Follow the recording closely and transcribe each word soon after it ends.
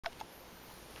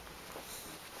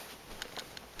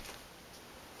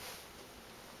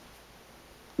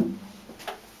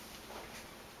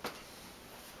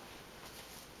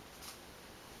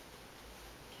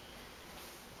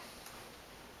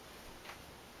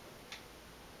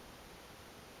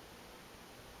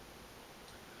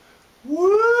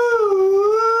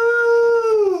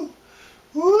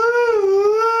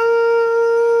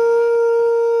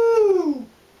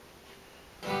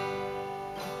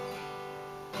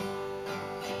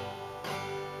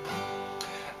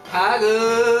I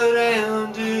go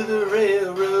down to the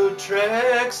railroad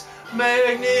tracks,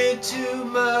 magnet to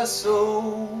my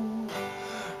soul,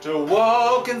 to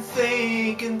walk and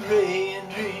think and pray and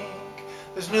drink.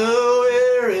 There's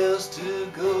nowhere else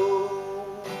to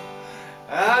go.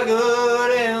 I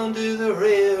go down to the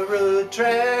railroad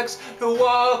tracks to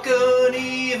walk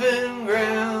uneven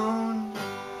ground.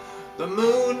 The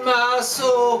moon, my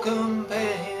sole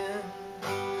companion,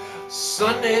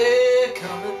 Sunday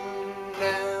coming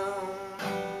down.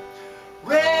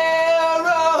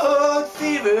 Railroad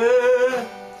fever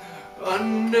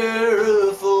under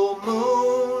a full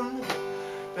moon.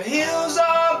 The hills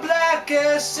are black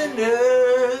as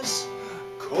cinders,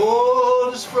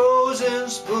 cold as frozen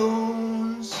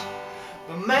spoons.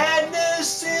 The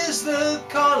madness is the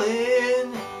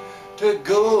calling to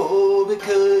go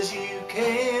because you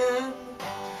can,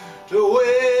 to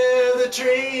where the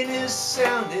train is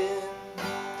sounding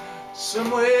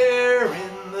somewhere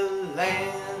in the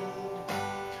land.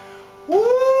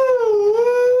 Woo-wooooo!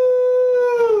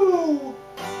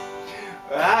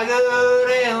 I go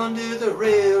down to the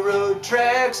railroad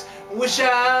tracks, wish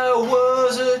I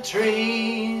was a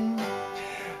train,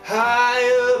 high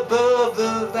above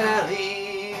the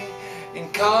valley in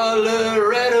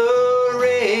Colorado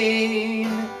rain,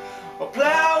 or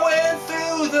plowing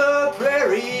through the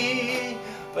prairie,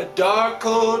 a dark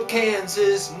cold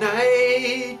Kansas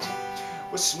night,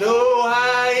 with snow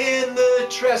high in the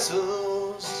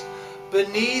trestles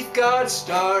beneath God's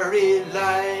starry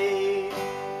light.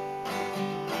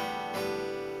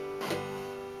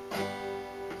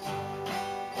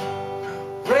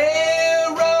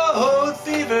 Railroad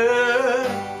fever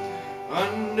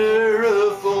under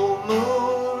a full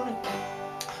moon.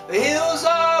 The hills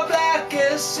are black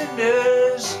as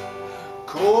cinders,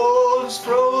 cold as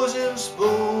frozen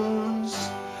spoons.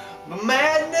 The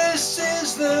madness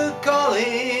is the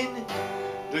calling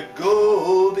to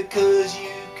go because you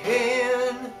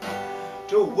can,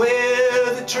 to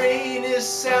where the train is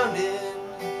sounding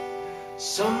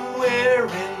somewhere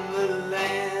in the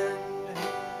land.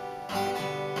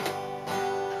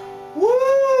 Woo-wooooo!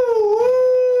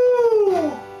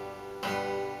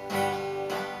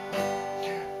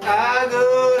 I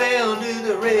go down to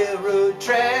the railroad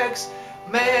tracks,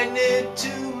 magnet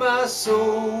to my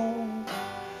soul,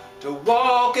 to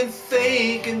walk and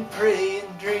think and pray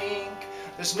and drink.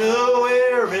 There's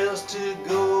nowhere else to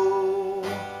go.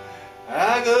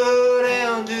 I go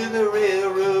down to the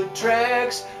railroad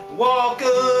tracks, walk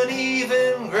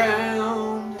uneven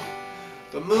ground.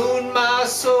 The moon, my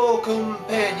sole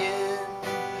companion,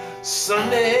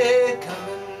 Sunday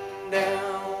coming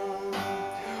down.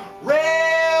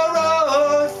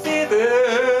 Railroad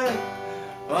fever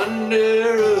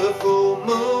under a full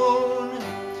moon.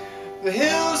 The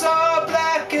hills are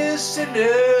black as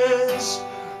cinders,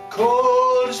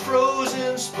 cold as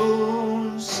frozen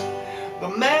spoons. The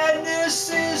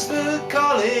madness is the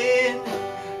calling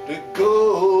to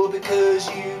go because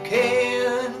you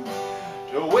can,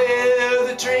 to where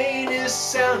the train is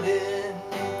sounding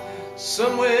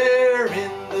somewhere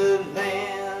in the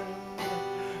land,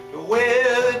 to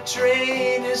where the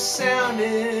train is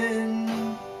sounding